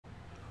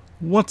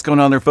What's going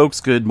on there, folks?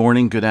 Good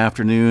morning, good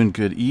afternoon,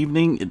 good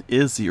evening. It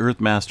is the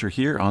Earthmaster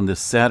here on this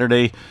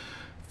Saturday,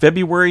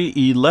 February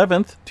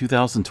 11th,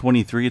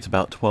 2023. It's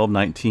about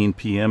 12:19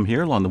 p.m.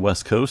 here along the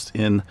West Coast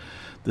in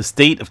the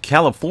state of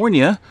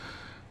California.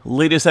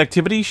 Latest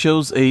activity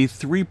shows a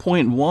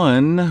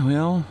 3.1,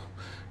 well,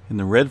 in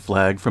the red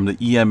flag from the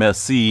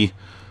EMSC.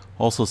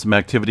 Also some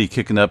activity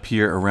kicking up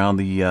here around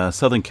the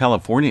Southern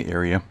California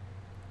area.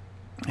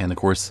 And of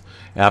course,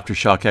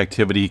 aftershock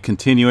activity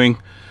continuing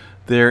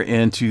there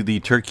into the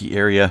Turkey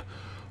area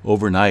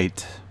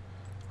overnight.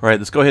 All right,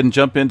 let's go ahead and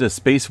jump into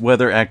space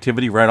weather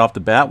activity right off the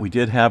bat. We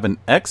did have an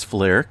X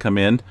flare come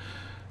in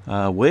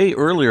way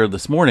earlier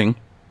this morning.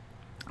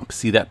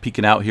 See that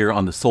peeking out here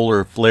on the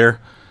solar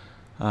flare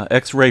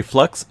X-ray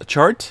flux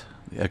chart.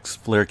 The X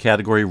flare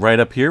category right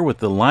up here with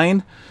the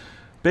line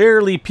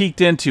barely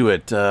peeked into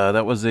it.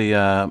 That was a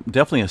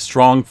definitely a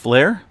strong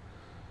flare.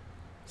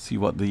 See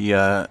what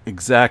the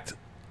exact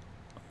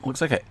looks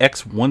like, a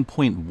X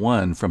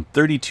 1.1 from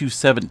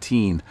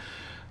 3217.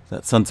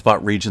 That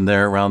sunspot region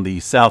there around the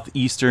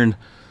southeastern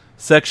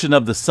section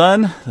of the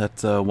sun.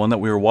 That's one that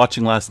we were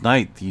watching last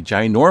night, the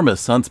ginormous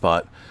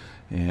sunspot.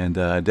 And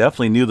I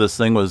definitely knew this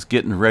thing was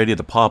getting ready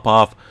to pop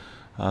off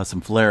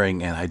some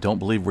flaring, and I don't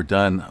believe we're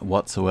done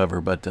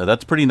whatsoever. But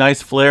that's a pretty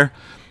nice flare,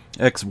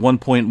 X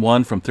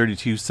 1.1 from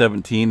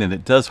 3217, and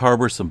it does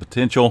harbor some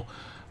potential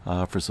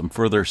for some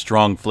further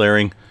strong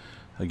flaring.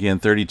 Again,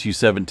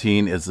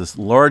 3217 is this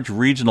large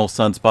regional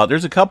sunspot.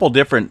 There's a couple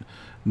different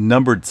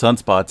numbered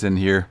sunspots in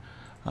here.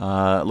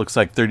 It looks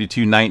like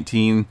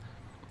 3219,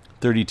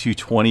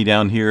 3220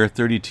 down here.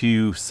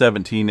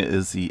 3217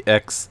 is the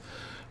X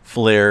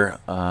flare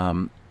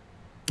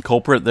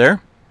culprit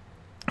there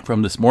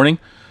from this morning.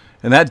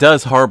 And that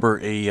does harbor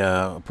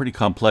a pretty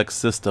complex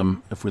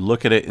system. If we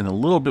look at it in a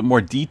little bit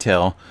more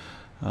detail,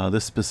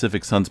 this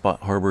specific sunspot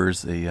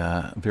harbors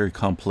a very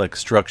complex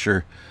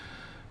structure.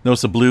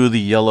 Notice the blue, the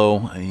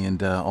yellow,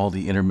 and all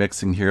the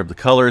intermixing here of the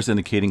colors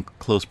indicating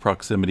close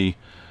proximity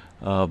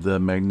of the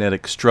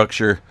magnetic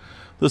structure.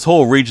 This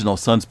whole regional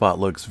sunspot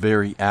looks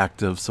very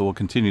active, so we'll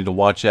continue to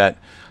watch that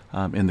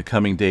in the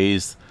coming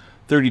days.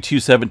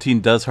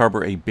 3217 does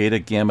harbor a beta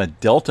gamma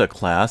delta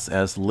class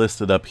as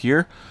listed up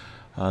here.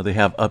 They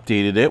have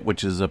updated it,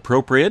 which is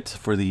appropriate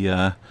for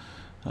the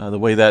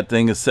way that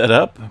thing is set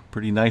up.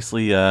 Pretty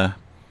nicely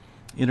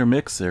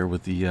intermixed there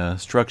with the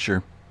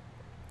structure.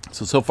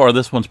 So far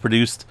this one's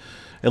produced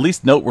at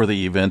least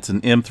noteworthy events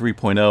in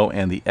M3.0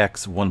 and the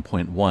X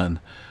 1.1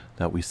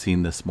 that we've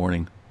seen this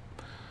morning.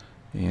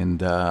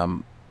 And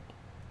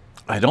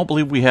I don't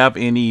believe we have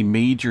any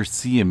major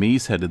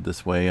CMEs headed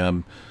this way.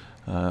 It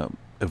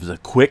was a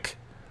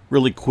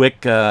really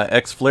quick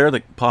X flare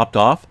that popped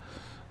off.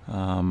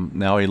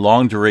 Now a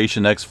long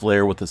duration X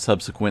flare with a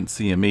subsequent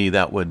CME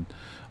that would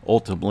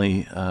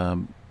ultimately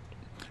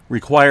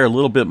require a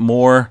little bit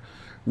more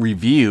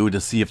review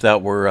to see if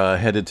that were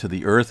headed to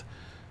the Earth,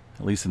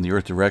 at least in the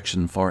Earth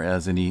direction, as far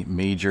as any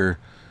major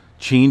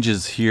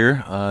changes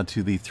here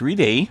to the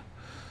 3-day.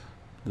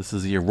 This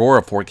is the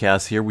aurora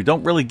forecast here. We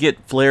don't really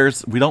get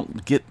flares. We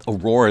don't get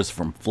auroras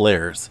from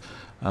flares.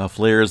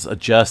 Flares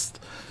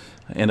adjust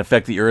and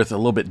affect the Earth a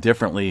little bit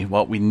differently.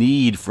 What we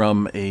need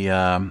from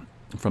the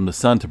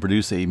sun to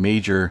produce a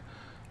major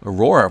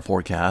aurora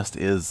forecast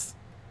is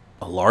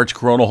a large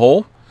coronal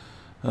hole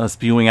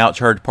spewing out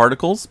charged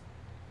particles,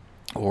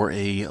 or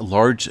a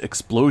large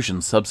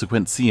explosion,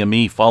 subsequent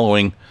CME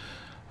following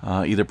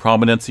either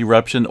prominence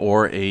eruption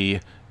or a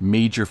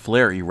major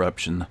flare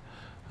eruption.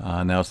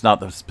 Now, it's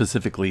not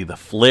specifically the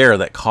flare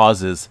that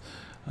causes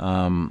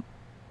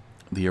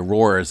the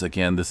auroras.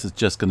 Again, this is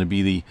just going to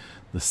be the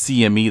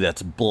CME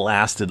that's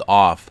blasted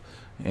off,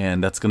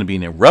 and that's going to be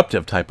an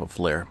eruptive type of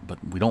flare. But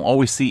we don't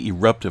always see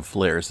eruptive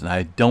flares, and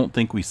I don't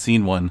think we've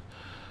seen one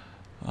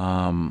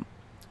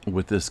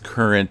with this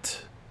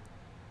current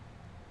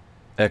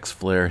X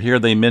flare. Here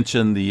they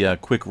mention the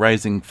quick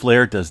rising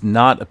flare does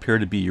not appear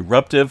to be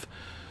eruptive,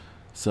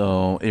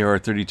 so AR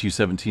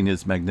 3217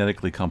 is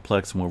magnetically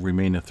complex and will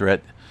remain a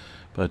threat.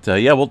 But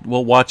yeah,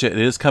 we'll watch it. It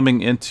is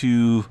coming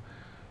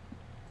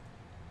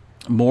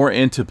more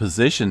into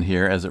position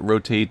here as it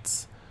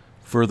rotates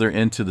further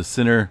into the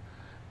center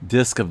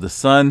disk of the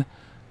sun.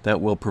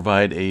 That will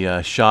provide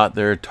a shot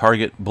there,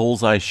 target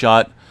bullseye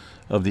shot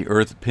of the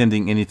Earth,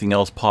 pending anything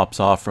else pops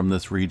off from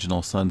this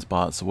regional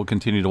sunspot. So we'll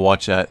continue to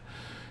watch that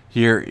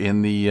here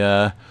in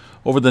the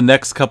over the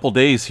next couple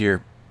days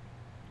here.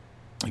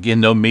 Again,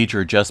 no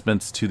major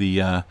adjustments to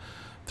the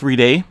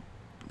 3-day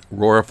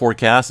aurora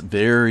forecast.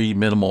 Very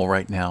minimal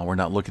right now. We're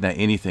not looking at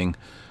anything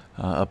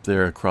up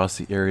there across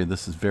the area.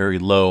 This is very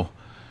low.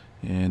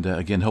 And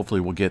again, hopefully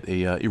we'll get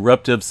a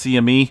eruptive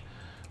CME,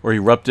 or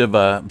eruptive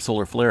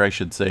solar flare, I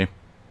should say,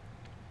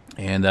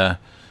 and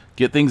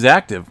get things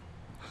active.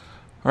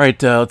 All right,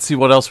 let's see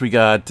what else we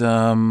got.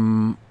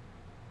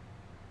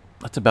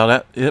 That's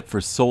about it for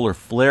solar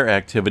flare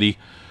activity.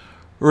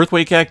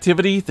 Earthquake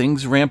activity,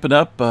 things ramping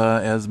up,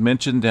 as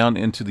mentioned, down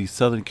into the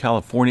Southern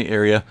California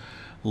area.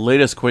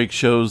 Latest quake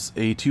shows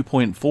a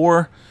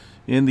 2.4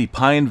 in the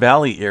Pine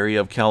Valley area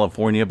of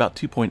California, about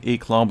 2.8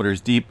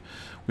 kilometers deep.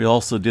 We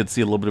also did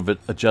see a little bit of an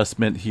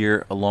adjustment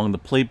here along the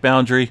plate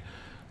boundary,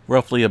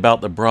 roughly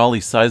about the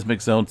Brawley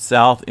seismic zone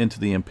south into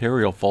the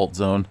Imperial fault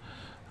zone.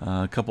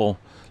 A couple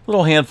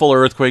little handful of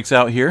earthquakes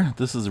out here.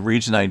 This is a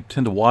region I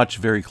tend to watch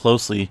very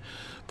closely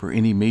for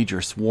any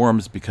major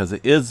swarms because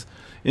it is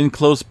in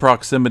close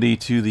proximity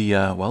to the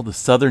the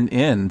southern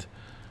end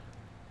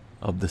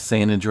of the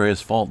San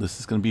Andreas Fault. This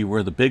is going to be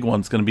where the big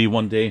one's going to be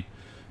one day.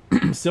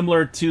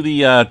 Similar to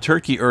the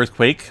Turkey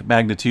earthquake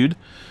magnitude,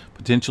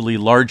 potentially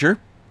larger.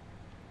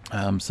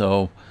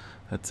 So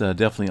that's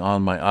definitely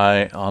on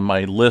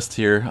my list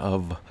here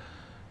of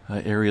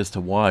areas to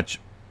watch.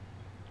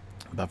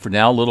 But for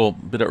now, a little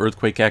bit of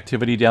earthquake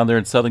activity down there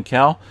in Southern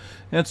Cal,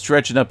 and it's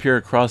stretching up here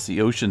across the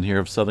ocean here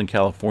of Southern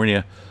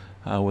California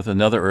with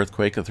another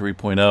earthquake, a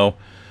 3.0.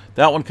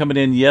 That one coming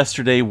in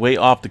yesterday, way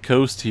off the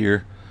coast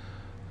here,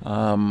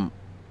 10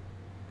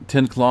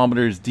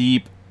 kilometers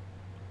deep.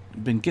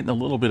 Been getting a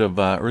little bit of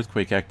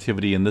earthquake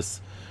activity in this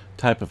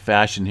type of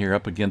fashion here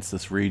up against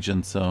this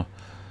region, so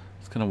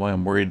that's kind of why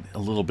I'm worried a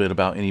little bit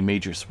about any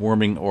major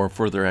swarming or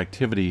further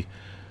activity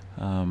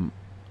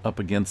up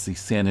against the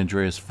San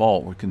Andreas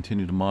Fault. We'll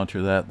continue to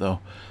monitor that, though.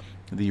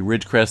 The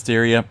Ridgecrest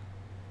area,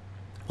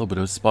 a little bit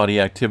of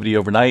spotty activity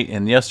overnight,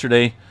 and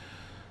yesterday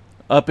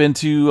up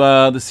into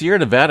the Sierra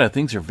Nevada,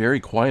 things are very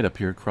quiet up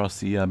here across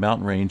the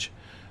mountain range,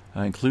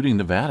 including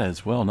Nevada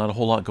as well. Not a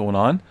whole lot going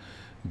on.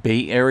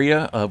 Bay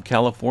Area of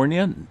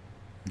California,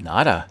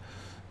 nada.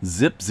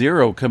 Zip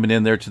zero coming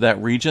in there to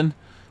that region. A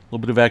little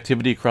bit of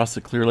activity across the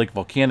Clear Lake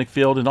volcanic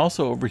field, and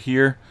also over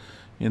here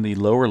in the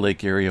lower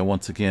lake area.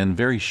 Once again,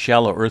 very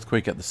shallow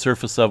earthquake at the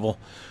surface level,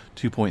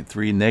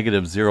 2.3,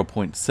 negative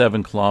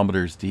 0.7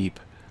 kilometers deep.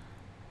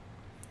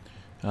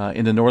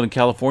 Into Northern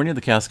California,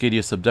 the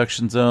Cascadia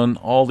subduction zone.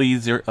 All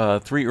these are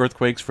 3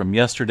 earthquakes from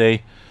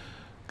yesterday.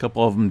 A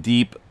couple of them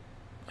deep,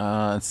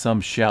 some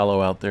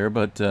shallow out there,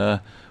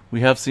 but we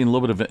have seen a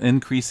little bit of an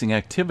increasing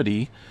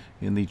activity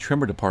in the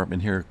tremor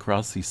department here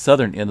across the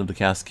southern end of the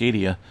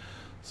Cascadia.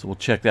 So we'll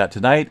check that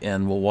tonight,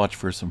 and we'll watch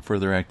for some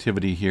further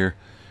activity here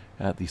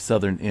at the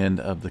southern end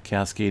of the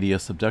Cascadia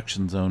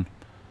subduction zone.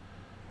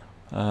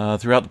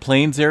 Throughout the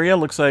plains area,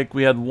 looks like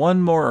we had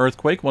one more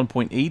earthquake,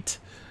 1.8,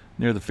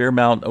 near the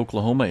Fairmount,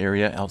 Oklahoma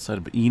area outside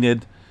of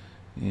Enid.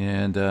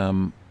 And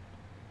there's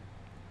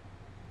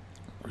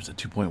a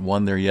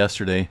 2.1 there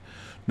yesterday.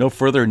 No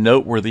further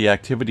noteworthy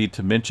activity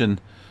to mention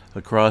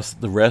across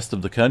the rest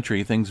of the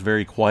country. Things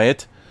very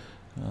quiet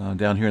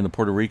down here in the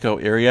Puerto Rico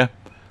area.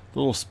 A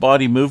little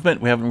spotty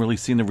movement. We haven't really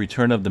seen the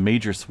return of the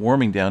major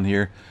swarming down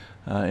here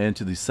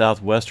into the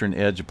southwestern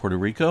edge of Puerto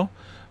Rico,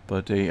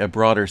 but a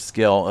broader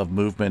scale of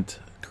movement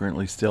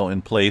currently still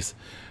in place,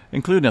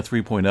 including a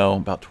 3.0,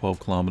 about 12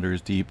 kilometers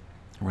deep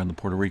around the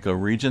Puerto Rico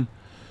region.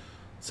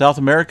 South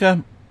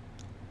America,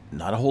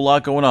 not a whole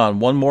lot going on.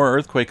 One more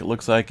earthquake, it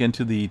looks like,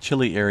 into the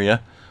Chile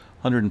area,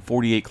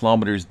 148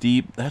 kilometers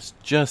deep. That's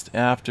just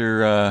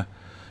after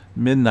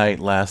midnight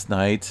last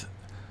night.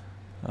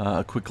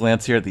 A quick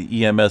glance here at the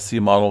EMSC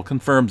model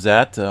confirms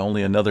that.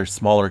 Only another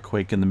smaller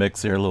quake in the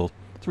mix there, a little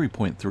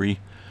 3.3.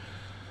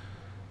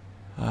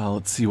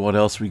 Let's see what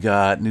else we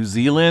got. New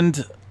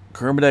Zealand,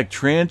 Kermadec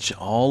Trench,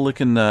 all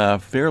looking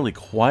fairly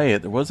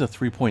quiet. There was a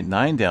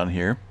 3.9 down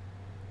here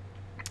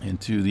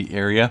into the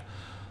area.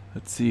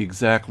 Let's see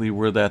exactly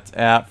where that's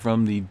at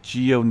from the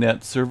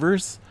GeoNet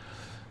servers.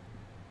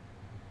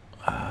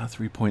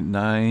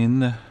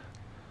 3.9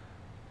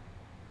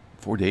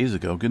 4 days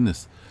ago.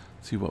 Goodness.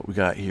 Let's see what we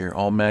got here.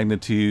 All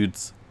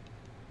magnitudes.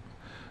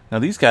 Now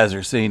these guys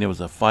are saying it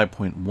was a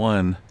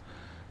 5.1.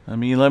 I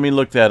mean, let me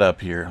look that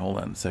up here. Hold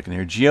on a second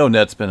here.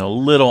 GeoNet's been a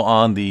little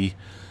on the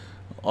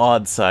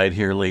odd side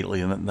here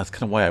lately, and that's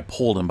kind of why I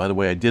pulled them. By the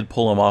way, I did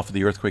pull them off of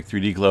the Earthquake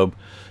 3D Globe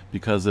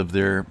because of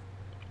their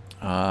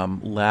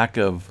lack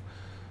of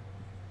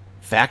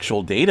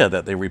factual data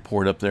that they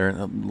report up there.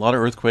 A lot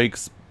of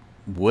earthquakes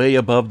way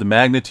above the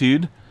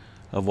magnitude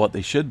of what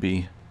they should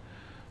be.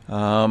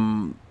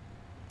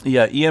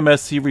 Yeah,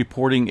 EMSC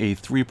reporting a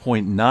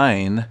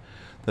 3.9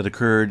 that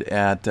occurred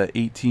at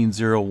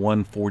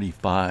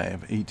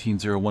 180145.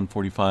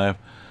 180145.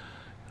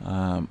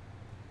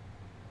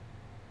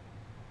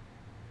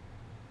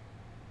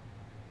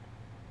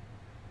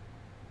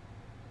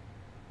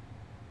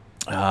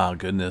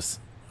 Goodness.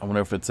 I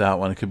wonder if it's that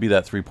one. It could be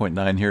that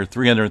 3.9 here.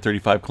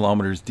 335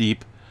 kilometers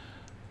deep.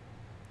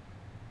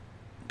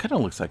 Kind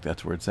of looks like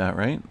that's where it's at,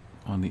 right?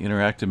 On the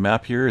interactive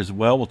map here as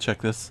well. We'll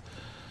check this.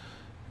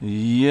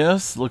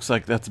 Yes, looks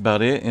like that's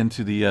about it.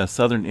 Into the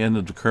southern end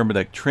of the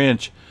Kermadec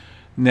Trench.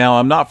 Now,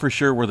 I'm not for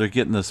sure where they're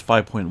getting this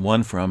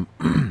 5.1 from.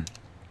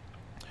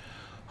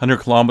 100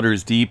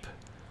 kilometers deep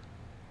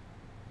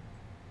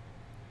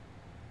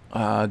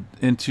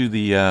into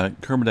the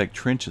Kermadec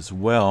Trench as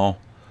well.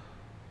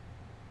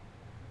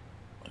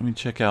 Let me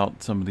check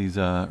out some of these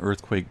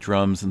earthquake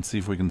drums and see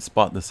if we can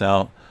spot this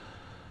out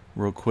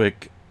real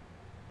quick.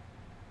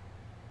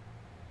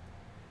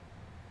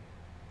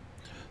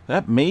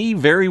 That may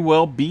very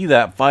well be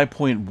that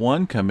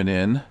 5.1 coming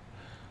in.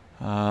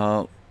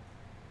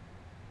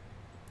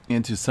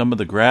 into some of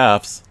the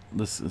graphs,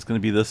 this is going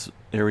to be this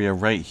area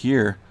right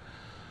here.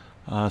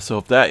 So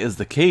if that is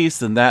the case,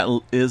 then that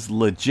is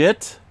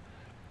legit.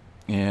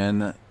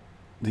 And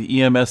the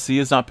EMSC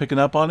is not picking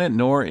up on it,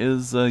 nor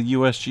is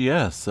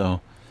USGS.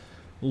 So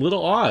a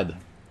little odd.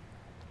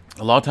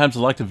 A lot of times I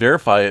like to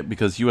verify it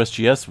because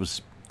USGS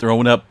was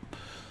throwing up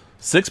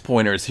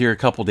 6-pointers here a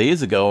couple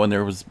days ago, and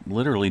there was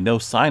literally no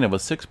sign of a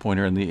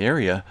 6-pointer in the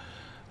area.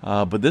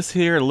 But this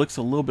here looks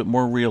a little bit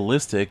more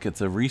realistic.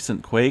 It's a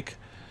recent quake,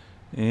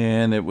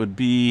 and it would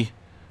be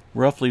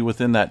roughly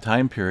within that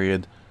time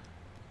period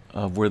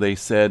of where they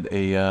said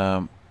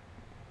a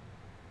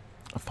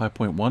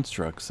 5.1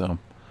 struck. So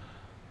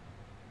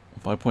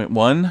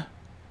 5.1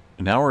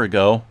 an hour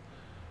ago,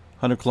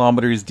 100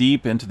 kilometers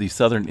deep into the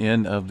southern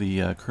end of the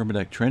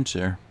Kermadec Trench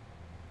there.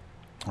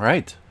 All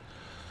right.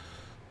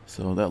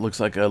 So that looks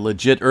like a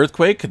legit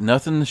earthquake.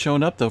 Nothing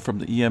showing up, though, from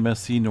the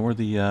EMSC nor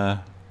the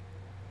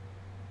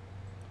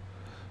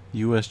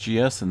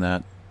USGS in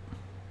that.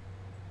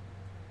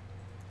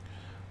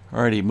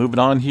 Alrighty, moving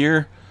on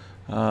here.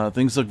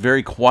 Things look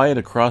very quiet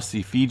across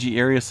the Fiji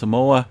area,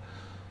 Samoa,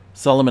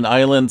 Solomon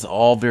Islands,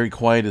 all very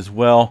quiet as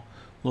well.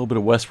 A little bit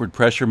of westward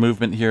pressure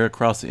movement here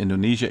across the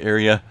Indonesia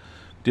area.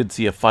 Did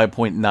see a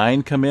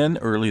 5.9 come in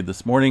early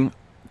this morning,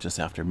 just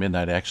after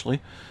midnight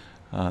actually.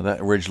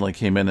 That originally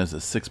came in as a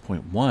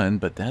 6.1,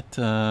 but that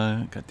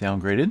got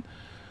downgraded.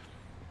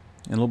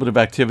 And a little bit of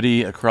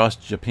activity across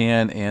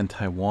Japan and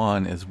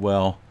Taiwan as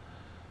well.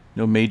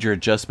 No major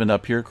adjustment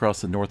up here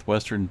across the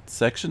northwestern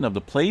section of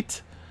the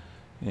plate.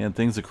 And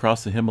things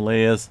across the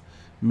Himalayas,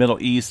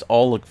 Middle East,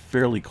 all look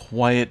fairly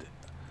quiet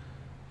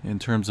in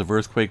terms of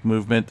earthquake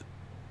movement.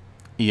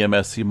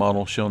 EMSC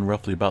model shown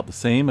roughly about the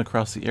same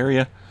across the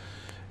area.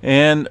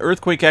 And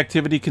earthquake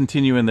activity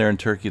continuing there in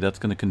Turkey. That's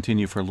going to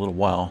continue for a little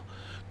while.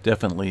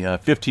 Definitely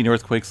 15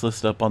 earthquakes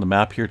listed up on the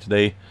map here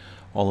today,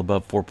 all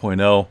above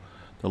 4.0.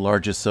 The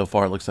largest so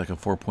far looks like a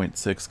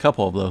 4.6.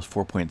 Couple of those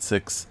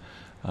 4.6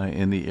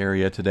 in the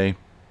area today.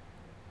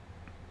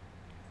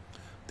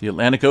 The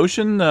Atlantic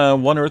Ocean,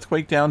 one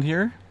earthquake down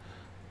here.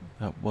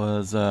 That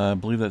was, I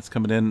believe that's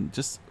coming in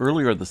just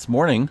earlier this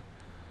morning.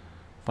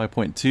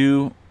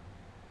 5.2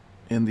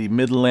 in the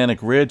Mid-Atlantic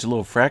Ridge, a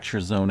little fracture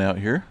zone out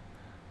here.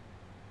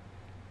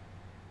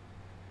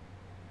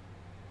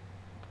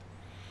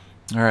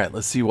 All right,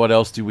 let's see what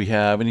else do we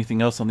have.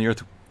 Anything else on the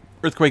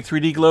earthquake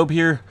 3D globe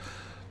here?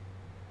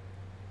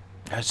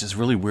 That's just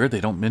really weird. They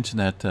don't mention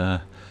that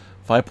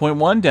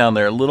 5.1 down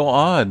there. A little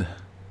odd.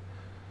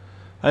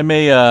 I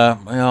may,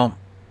 well,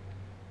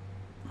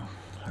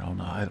 I don't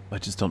know. I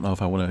just don't know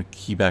if I want to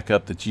key back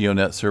up the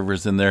GeoNet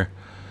servers in there.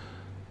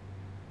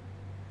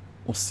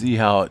 We'll see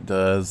how it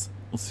does.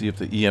 We'll see if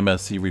the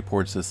EMSC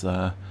reports this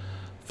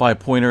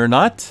 5-pointer or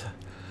not.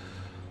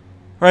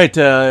 All right,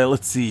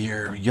 let's see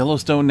here.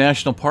 Yellowstone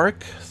National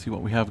Park. See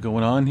what we have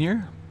going on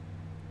here.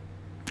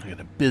 I got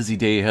a busy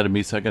day ahead of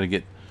me, so I got to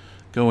get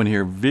going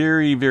here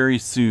very, very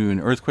soon.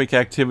 Earthquake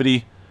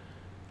activity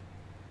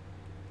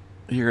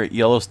here at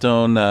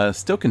Yellowstone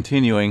still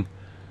continuing.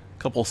 A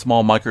couple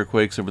small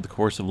microquakes over the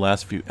course of the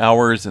last few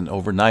hours and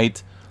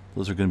overnight.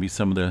 Those are going to be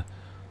some of the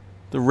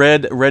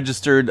red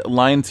registered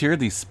lines here,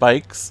 these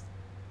spikes.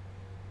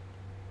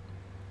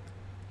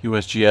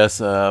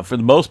 USGS, for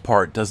the most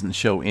part, doesn't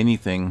show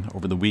anything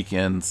over the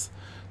weekends.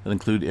 That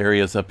include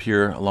areas up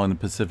here along the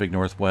Pacific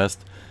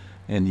Northwest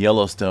and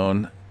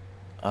Yellowstone,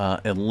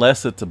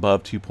 unless it's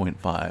above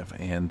 2.5.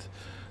 And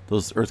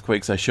those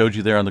earthquakes I showed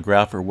you there on the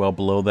graph are well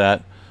below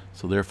that,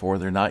 so therefore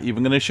they're not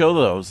even going to show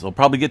those. They'll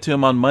probably get to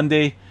them on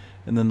Monday,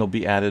 and then they'll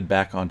be added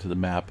back onto the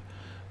map.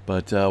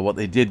 But what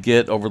they did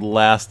get over the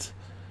last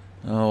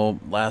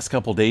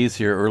couple days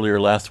here, earlier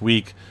last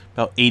week,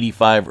 about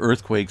 85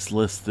 earthquakes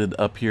listed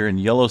up here in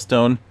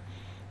Yellowstone.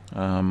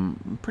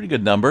 Pretty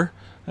good number.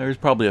 There's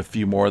probably a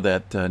few more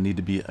that need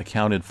to be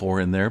accounted for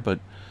in there,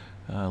 but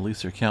at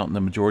least they're counting the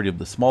majority of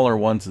the smaller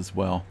ones as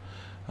well.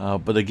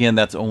 But again,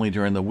 that's only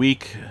during the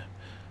week.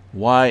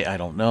 Why? I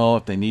don't know.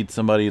 If they need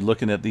somebody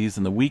looking at these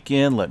in the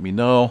weekend, let me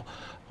know.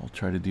 I'll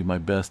try to do my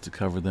best to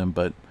cover them,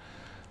 but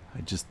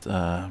I just,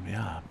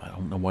 yeah, I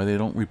don't know why they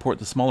don't report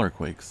the smaller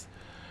quakes.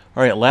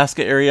 All right,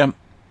 Alaska area.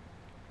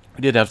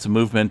 We did have some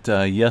movement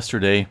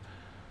yesterday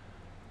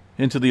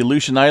into the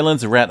Aleutian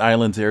Islands, the Rat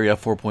Islands area,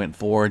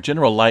 4.4.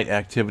 General light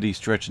activity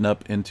stretching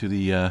up into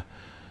the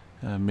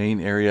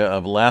main area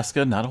of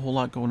Alaska. Not a whole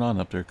lot going on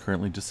up there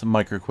currently, just some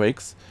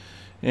microquakes.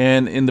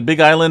 And in the Big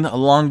Island,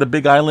 along the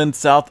Big Island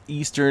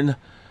southeastern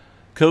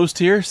coast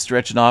here,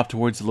 stretching off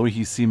towards the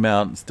Loihi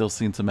Seamount, still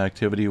seeing some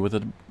activity with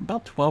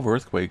about 12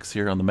 earthquakes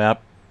here on the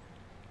map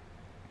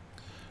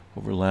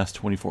over the last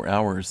 24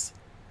 hours.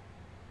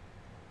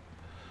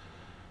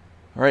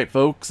 All right,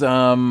 folks,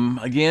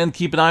 again,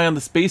 keep an eye on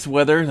the space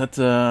weather. That's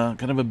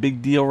kind of a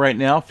big deal right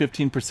now.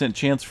 15%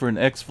 chance for an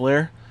X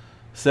flare,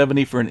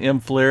 70 for an M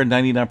flare,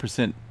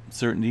 99%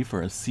 certainty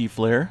for a C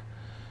flare.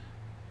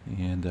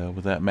 And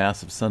with that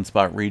massive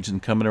sunspot region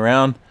coming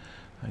around,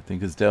 I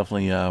think it's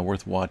definitely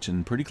worth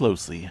watching pretty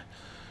closely.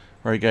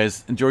 All right,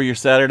 guys, enjoy your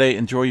Saturday.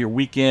 Enjoy your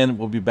weekend.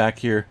 We'll be back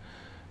here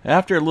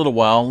after a little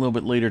while, a little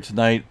bit later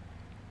tonight,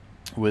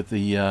 with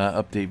the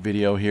update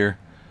video here.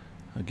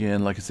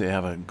 Again, like I say, I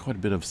have quite a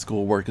bit of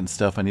schoolwork and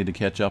stuff I need to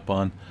catch up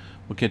on.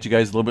 We'll catch you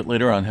guys a little bit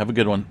later on. Have a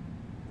good one.